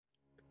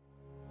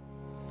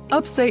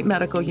Upstate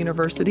Medical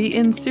University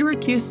in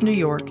Syracuse, New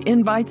York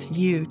invites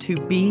you to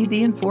be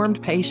the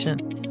informed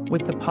patient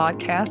with the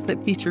podcast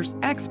that features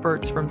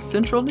experts from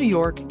Central New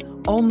York's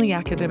only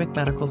academic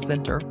medical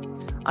center.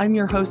 I'm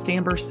your host,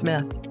 Amber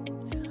Smith.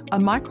 A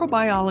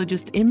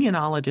microbiologist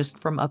immunologist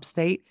from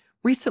Upstate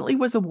recently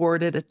was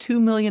awarded a $2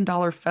 million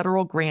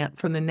federal grant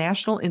from the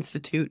National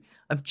Institute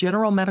of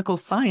General Medical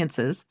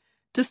Sciences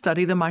to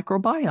study the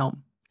microbiome.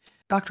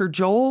 Dr.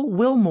 Joel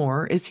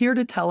Wilmore is here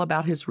to tell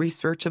about his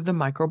research of the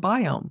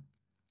microbiome.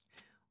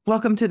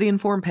 Welcome to The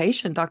Informed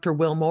Patient, Dr.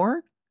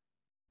 Wilmore.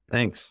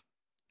 Thanks.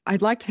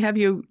 I'd like to have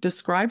you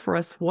describe for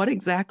us what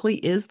exactly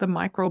is the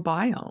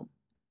microbiome.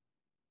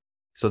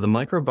 So the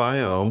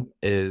microbiome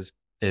is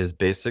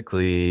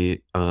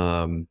basically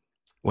when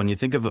you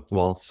think of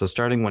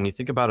when you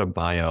think about a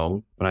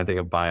biome, when I think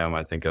of biome,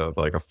 I think of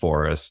like a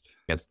forest.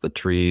 It's the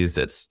trees,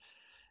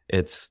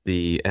 it's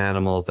the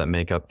animals that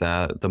make up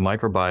that. The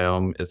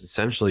microbiome is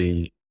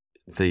essentially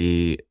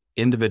the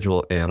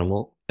individual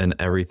animal and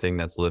everything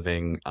that's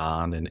living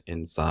on and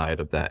inside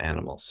of that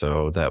animal.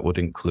 So that would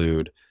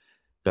include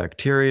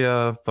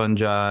bacteria,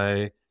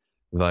 fungi,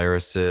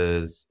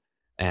 viruses,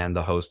 and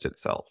the host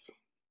itself.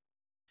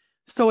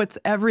 So it's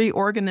every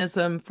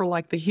organism. For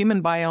like the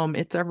human biome,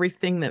 it's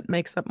everything that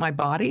makes up my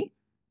body?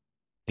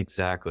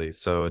 Exactly.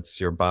 So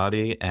it's your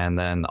body and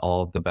then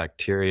all of the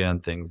bacteria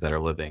and things that are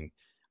living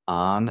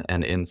on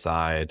and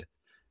inside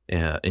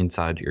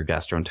your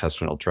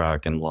gastrointestinal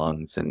tract and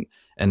lungs and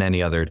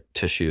any other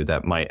tissue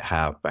that might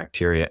have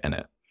bacteria in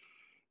it.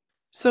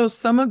 So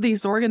some of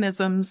these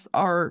organisms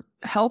are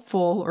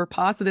helpful or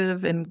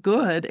positive and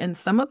good, and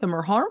some of them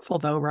are harmful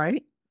though,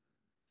 right?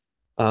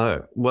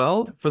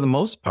 Well, for the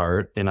most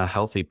part, in a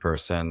healthy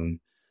person,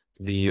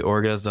 the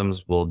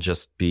organisms will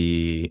just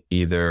be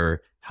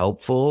either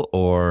helpful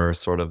or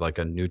sort of like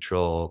a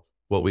neutral,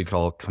 what we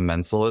call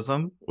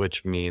commensalism,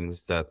 which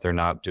means that they're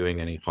not doing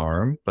any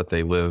harm, but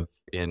they live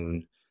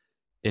in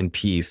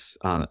peace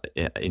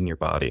in your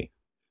body.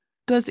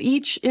 Does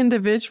each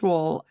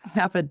individual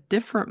have a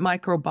different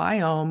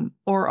microbiome,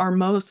 or are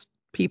most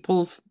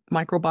people's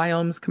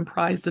microbiomes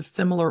comprised of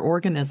similar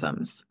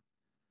organisms?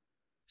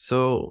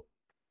 So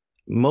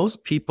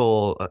most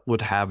people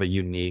would have a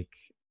unique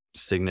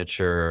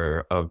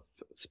signature of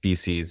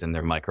species in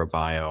their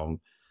microbiome,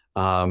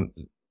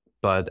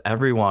 but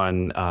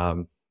everyone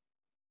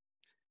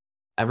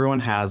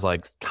has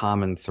like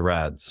common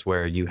threads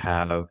where you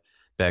have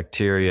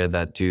bacteria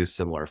that do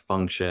similar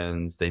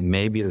functions. They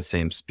may be the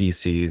same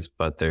species,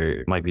 but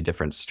there might be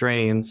different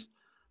strains.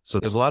 So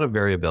there's a lot of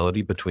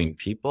variability between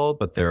people,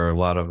 but there are a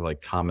lot of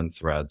like common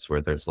threads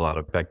where there's a lot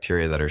of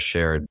bacteria that are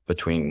shared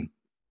between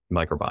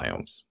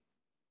microbiomes.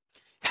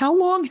 How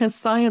long has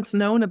science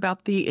known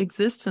about the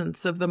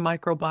existence of the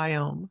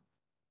microbiome?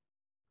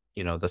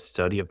 The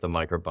study of the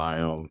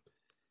microbiome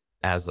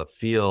as a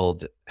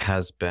field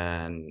has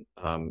been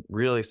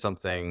really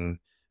something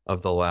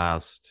of the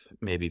last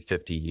maybe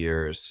 50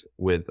 years,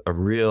 with a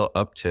real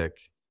uptick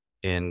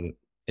in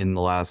the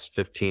last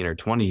 15 or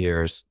 20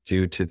 years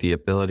due to the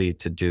ability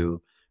to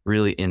do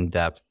really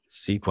in-depth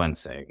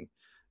sequencing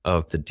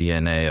of the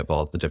DNA of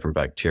all the different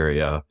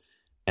bacteria.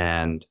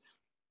 And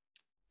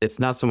it's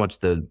not so much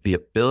the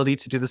ability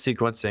to do the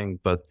sequencing,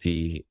 but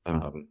the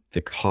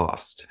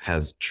cost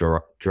has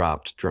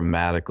dropped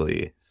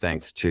dramatically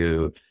thanks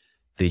to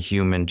the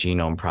Human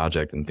Genome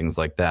Project and things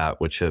like that,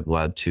 which have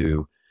led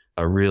to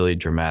a really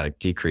dramatic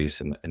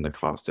decrease in the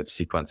cost of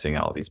sequencing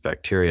all these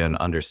bacteria and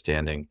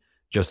understanding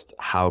just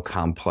how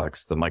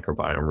complex the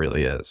microbiome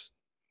really is.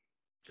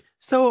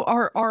 So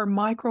are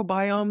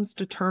microbiomes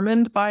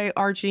determined by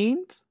our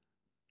genes?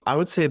 I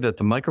would say that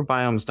the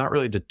microbiome is not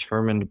really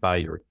determined by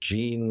your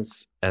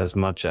genes as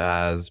much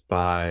as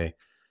by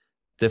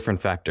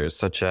different factors,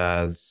 such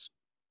as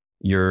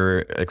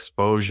your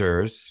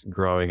exposures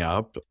growing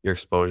up, your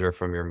exposure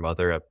from your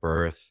mother at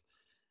birth,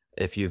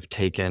 if you've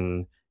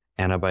taken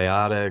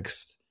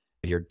antibiotics,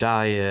 your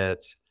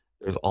diet.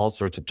 There's all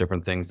sorts of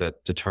different things that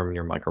determine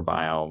your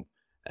microbiome.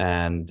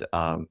 And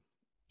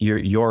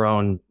your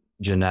own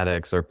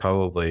genetics are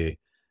probably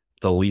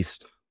the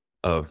least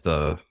of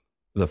the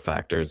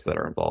factors that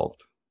are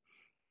involved.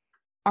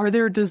 Are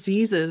there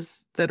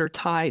diseases that are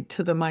tied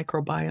to the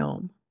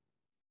microbiome?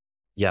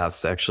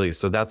 Yes, actually.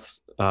 So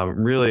that's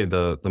really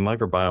the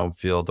microbiome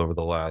field over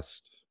the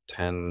last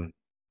 10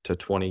 to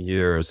 20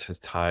 years has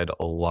tied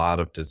a lot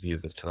of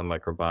diseases to the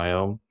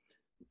microbiome.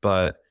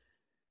 But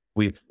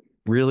we've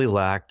really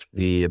lacked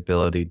the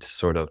ability to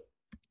sort of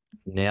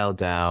nail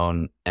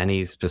down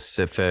any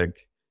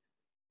specific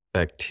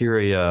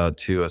bacteria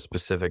to a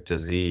specific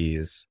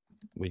disease.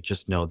 We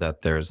just know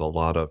that there's a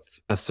lot of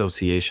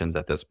associations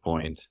at this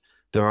point.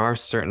 There are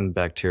certain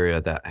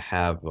bacteria that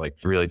have like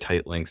really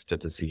tight links to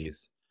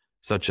disease,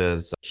 such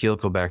as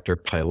Helicobacter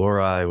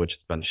pylori, which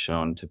has been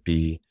shown to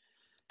be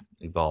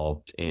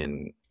involved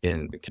in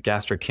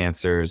gastric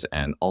cancers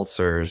and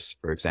ulcers,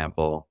 for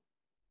example.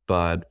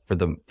 But for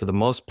the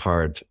most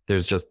part,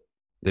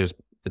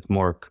 it's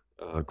more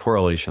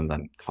correlation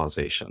than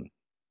causation.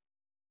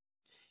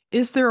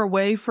 Is there a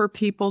way for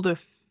people to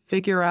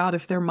figure out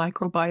if their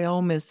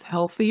microbiome is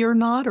healthy or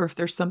not, or if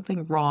there's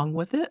something wrong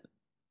with it?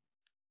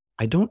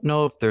 I don't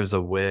know if there's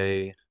a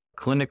way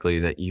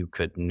clinically that you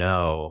could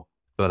know,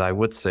 but I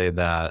would say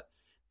that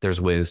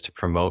there's ways to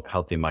promote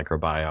healthy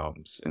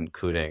microbiomes,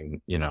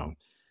 including,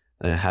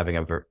 having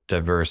a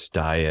diverse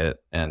diet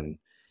and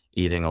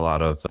eating a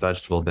lot of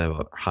vegetables that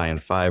are high in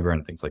fiber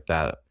and things like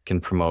that can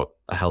promote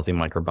a healthy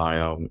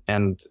microbiome.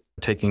 And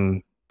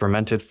taking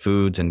fermented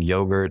foods and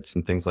yogurts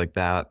and things like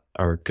that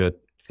are good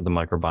for the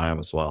microbiome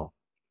as well.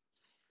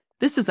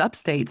 This is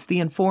Upstate's The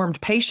Informed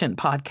Patient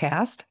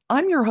podcast.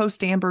 I'm your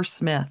host, Amber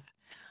Smith.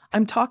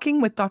 I'm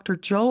talking with Dr.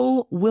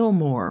 Joel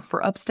Wilmore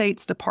for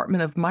Upstate's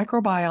Department of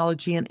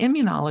Microbiology and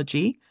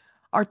Immunology.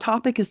 Our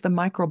topic is the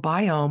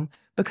microbiome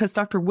because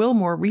Dr.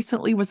 Wilmore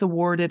recently was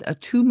awarded a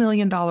 $2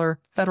 million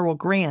federal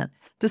grant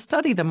to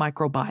study the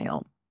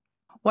microbiome.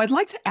 Well, I'd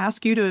like to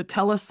ask you to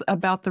tell us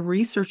about the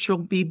research you'll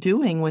be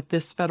doing with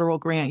this federal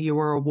grant you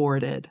were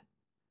awarded.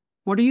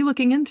 What are you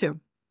looking into?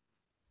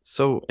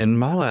 So in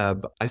my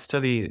lab, I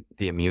study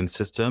the immune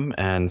system,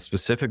 and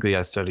specifically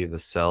I study the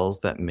cells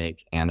that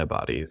make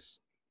antibodies.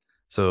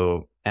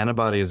 So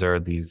antibodies are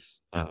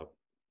these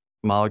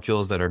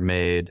molecules that are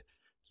made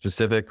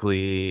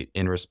specifically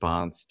in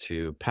response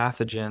to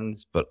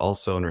pathogens, but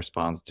also in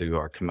response to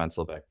our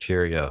commensal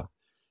bacteria.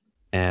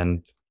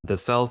 And the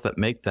cells that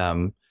make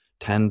them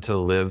tend to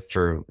live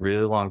for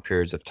really long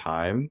periods of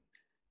time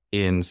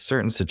in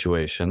certain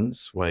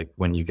situations, like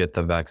when you get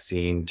the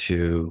vaccine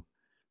to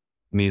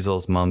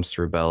measles, mumps,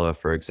 rubella,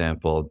 for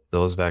example,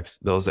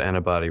 those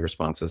antibody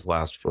responses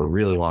last for a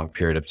really long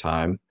period of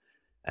time.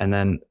 And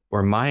then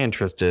where my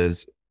interest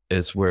is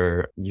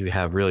where you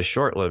have really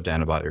short-lived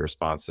antibody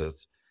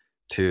responses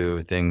to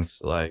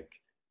things like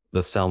the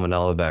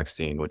Salmonella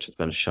vaccine, which has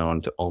been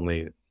shown to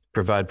only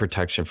provide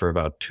protection for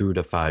about 2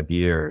 to 5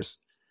 years.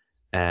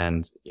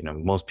 And,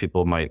 most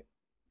people might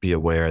be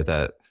aware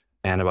that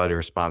antibody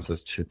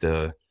responses to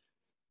the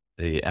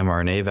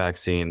mRNA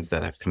vaccines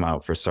that have come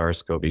out for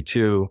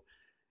SARS-CoV-2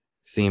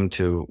 seem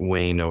to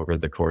wane over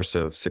the course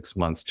of 6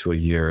 months to a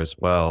year as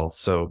well.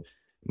 So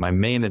my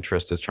main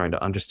interest is trying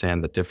to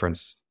understand the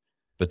difference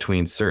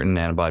between certain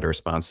antibody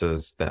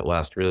responses that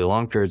last really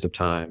long periods of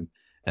time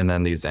and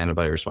then these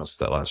antibody responses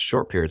that last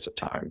short periods of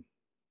time,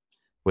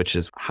 which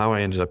is how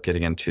I ended up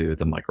getting into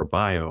the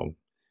microbiome,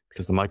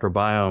 because the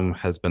microbiome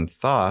has been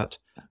thought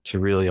to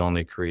really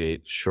only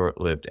create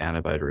short-lived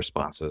antibody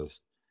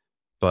responses.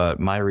 But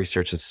my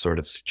research has sort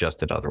of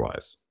suggested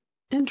otherwise.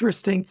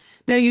 Interesting.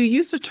 Now, you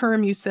used a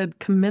term, you said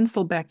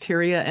commensal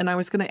bacteria, and I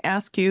was going to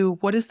ask you,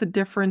 what is the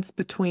difference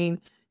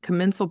between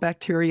commensal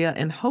bacteria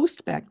and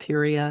host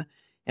bacteria?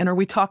 And are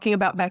we talking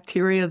about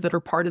bacteria that are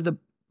part of the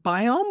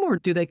biome, or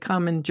do they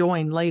come and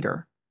join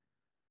later?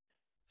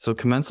 So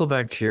commensal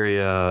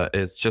bacteria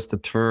is just a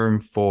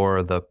term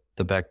for the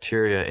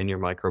bacteria in your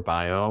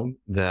microbiome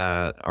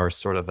that are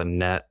sort of a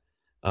net.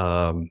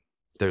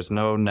 There's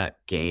no net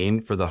gain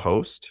for the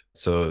host.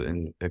 So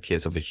in the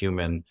case of a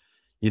human,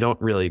 you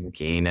don't really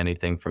gain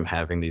anything from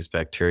having these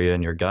bacteria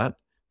in your gut,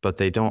 but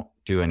they don't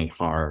do any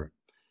harm.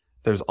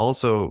 There's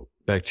also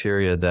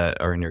bacteria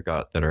that are in your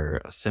gut that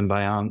are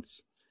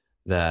symbionts,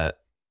 that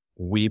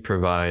we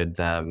provide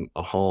them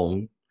a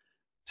home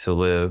to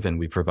live and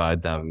we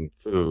provide them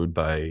food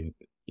by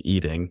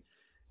eating.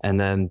 And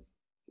then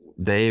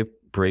they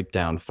break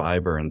down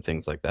fiber and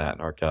things like that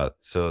in our gut.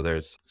 So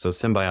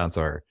symbionts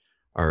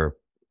are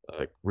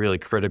really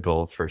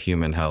critical for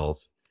human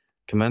health.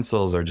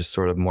 Commensals are just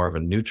sort of more of a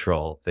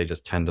neutral. They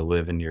just tend to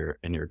live in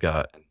your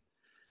gut and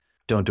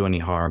don't do any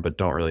harm, but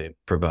don't really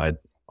provide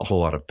a whole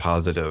lot of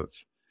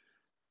positive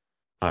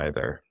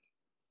either.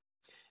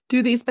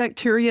 Do these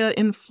bacteria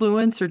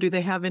influence, or do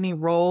they have any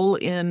role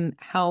in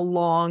how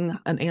long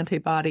an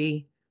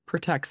antibody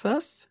protects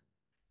us?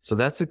 So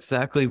that's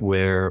exactly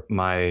where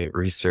my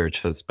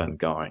research has been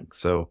going.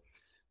 So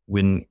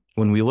when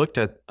we looked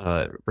at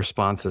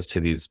responses to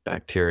these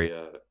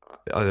bacteria,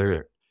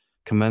 either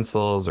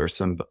commensals or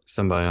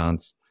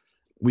symbionts,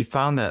 we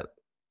found that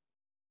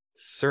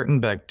certain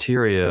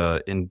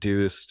bacteria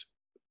induced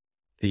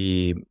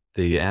the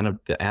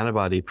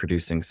antibody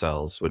producing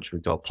cells, which we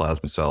call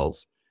plasma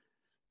cells,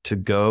 to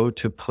go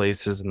to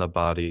places in the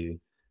body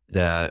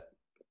that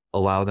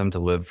allow them to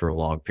live for a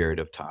long period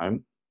of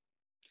time.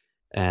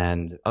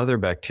 And other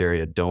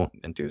bacteria don't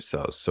induce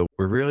those. So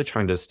we're really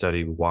trying to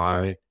study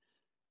why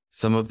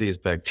some of these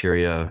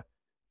bacteria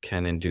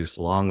can induce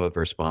long-lived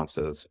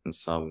responses and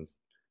some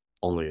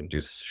only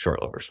induce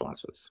short-lived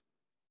responses.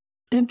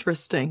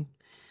 Interesting.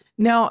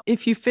 Now,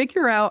 if you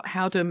figure out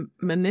how to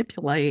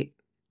manipulate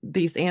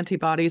these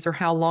antibodies or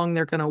how long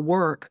they're going to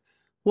work,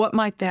 what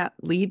might that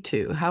lead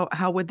to?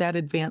 How would that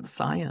advance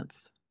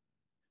science?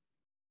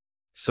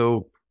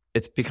 So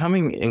it's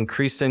becoming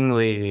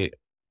increasingly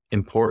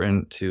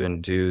important to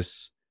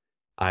induce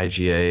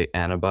IgA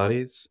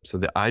antibodies. So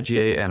the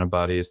IgA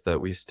antibodies that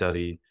we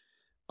study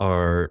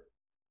are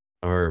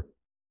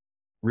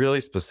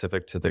really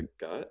specific to the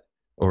gut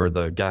or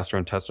the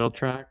gastrointestinal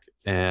tract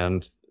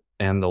and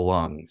the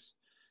lungs.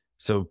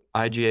 So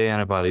IgA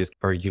antibodies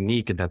are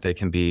unique in that they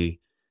can be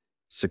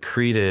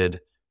secreted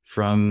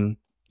from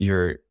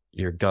your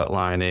gut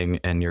lining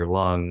and your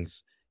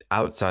lungs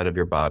outside of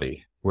your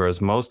body, whereas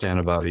most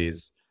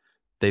antibodies,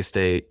 they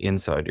stay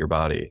inside your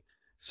body.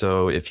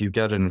 So if you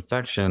get an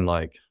infection,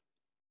 like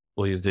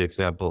we'll use the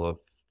example of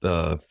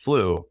the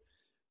flu,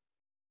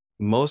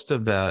 most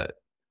of that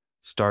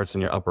starts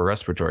in your upper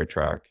respiratory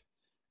tract.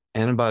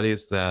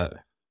 Antibodies that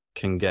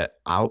can get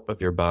out of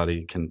your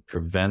body can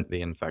prevent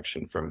the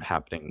infection from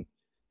happening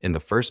in the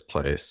first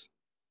place.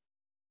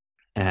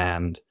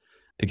 And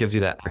it gives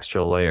you that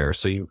extra layer.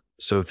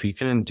 So if you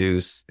can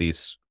induce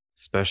these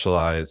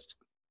specialized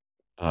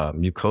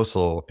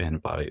mucosal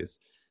antibodies,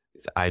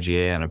 these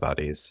IgA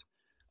antibodies,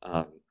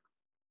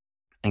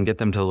 and get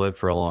them to live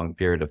for a long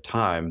period of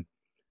time,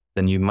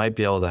 then you might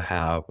be able to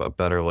have a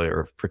better layer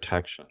of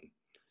protection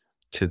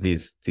to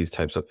these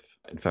types of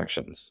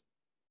infections.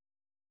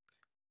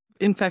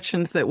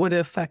 Infections that would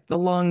affect the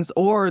lungs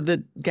or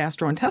the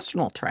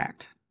gastrointestinal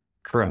tract.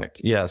 Correct.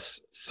 Yes.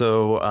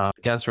 So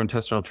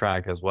gastrointestinal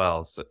tract as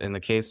well. So in the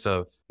case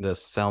of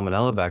this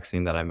salmonella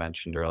vaccine that I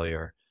mentioned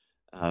earlier,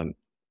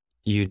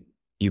 you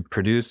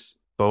produce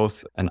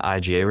both an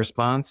IgA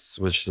response,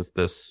 which is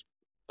this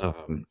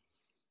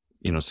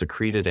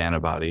secreted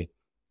antibody,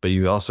 but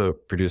you also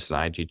produce an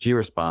IgG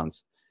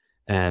response,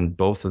 and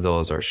both of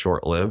those are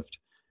short-lived,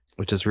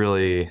 which is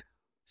really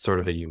sort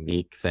of a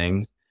unique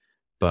thing.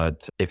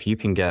 But if you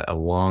can get a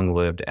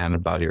long-lived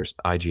antibody or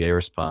IgA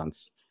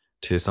response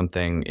to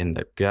something in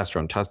the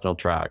gastrointestinal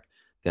tract,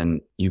 then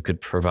you could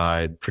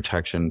provide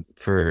protection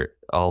for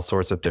all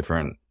sorts of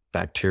different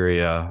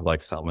bacteria like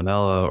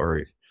salmonella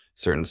or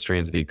certain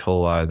strains of E.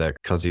 coli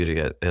that cause you to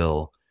get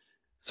ill.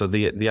 So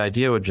the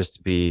idea would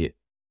just be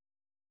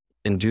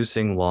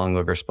inducing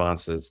long-lived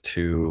responses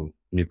to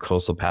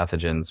mucosal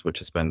pathogens, which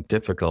has been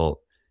difficult.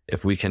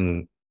 If we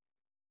can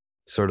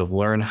sort of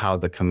learn how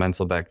the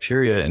commensal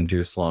bacteria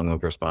induce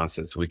long-lived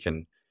responses, we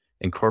can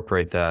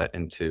incorporate that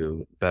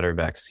into better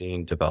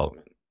vaccine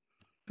development.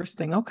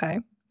 Interesting. Okay.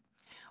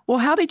 Well,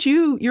 how did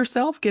you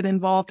yourself get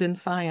involved in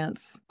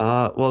science?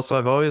 So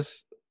I've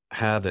always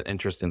had an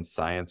interest in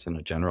science in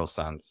a general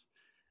sense.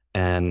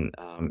 And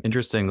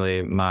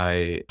interestingly,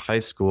 my high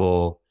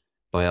school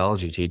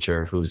biology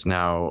teacher, who's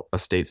now a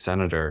state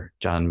senator,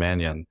 John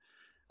Mannion,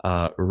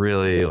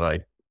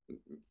 really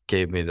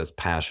gave me this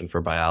passion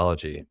for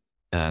biology.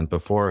 And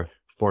before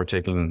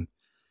taking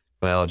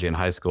biology in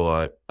high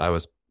school, I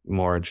was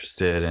more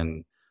interested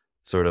in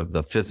sort of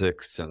the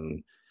physics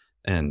and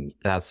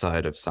that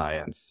side of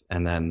science.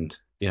 And then,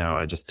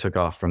 I just took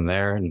off from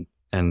there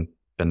and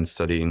been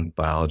studying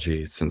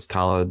biology since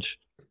college.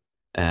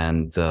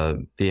 And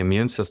the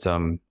immune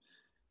system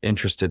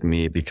interested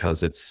me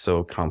because it's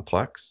so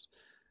complex.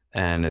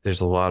 And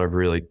there's a lot of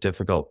really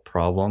difficult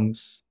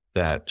problems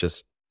that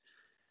just,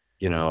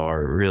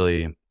 are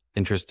really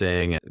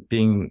interesting.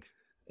 Being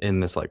in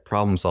this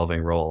problem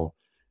solving role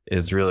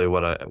is really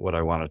what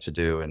I wanted to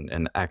do.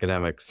 And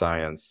academic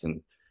science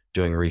and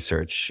doing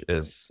research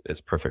is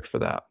perfect for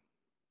that.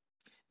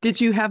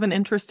 Did you have an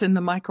interest in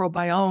the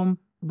microbiome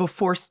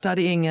before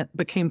studying it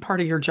became part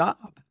of your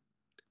job?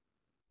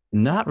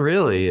 Not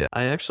really.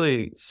 I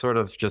actually sort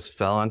of just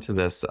fell into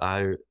this.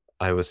 I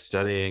was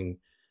studying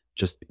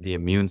just the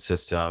immune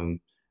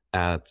system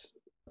at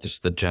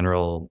just the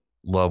general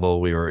level.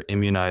 We were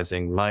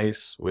immunizing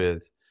mice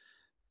with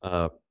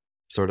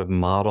sort of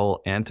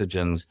model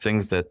antigens,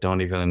 things that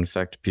don't even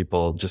infect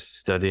people, just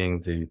studying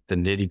the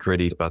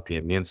nitty-gritty about the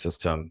immune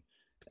system.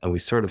 And we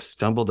sort of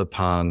stumbled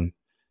upon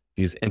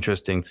these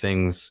interesting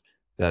things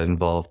that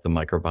involved the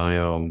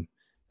microbiome.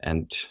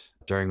 And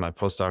during my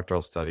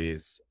postdoctoral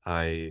studies,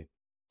 I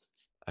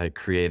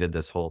created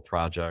this whole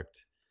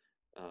project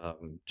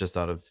just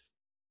out of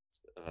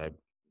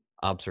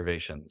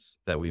observations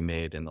that we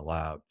made in the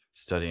lab,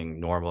 studying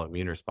normal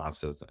immune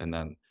responses. And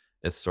then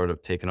it's sort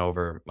of taken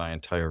over my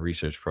entire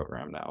research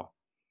program now.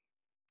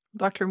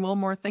 Dr.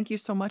 Wilmore, thank you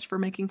so much for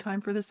making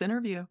time for this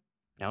interview.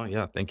 Oh,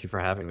 yeah. Thank you for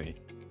having me.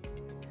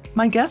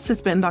 My guest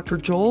has been Dr.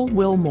 Joel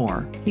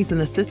Wilmore. He's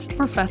an assistant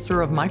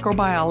professor of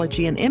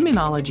microbiology and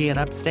immunology at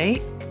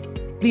Upstate.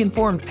 The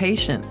Informed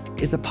Patient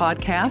is a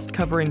podcast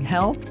covering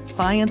health,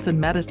 science, and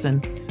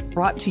medicine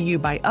brought to you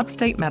by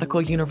Upstate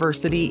Medical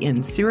University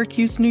in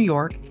Syracuse, New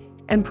York,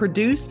 and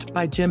produced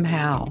by Jim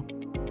Howe.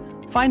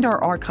 Find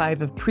our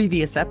archive of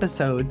previous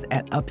episodes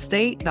at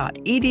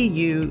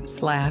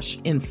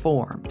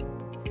upstate.edu/informed.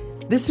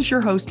 This is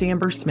your host,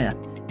 Amber Smith,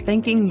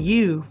 thanking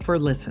you for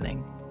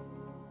listening.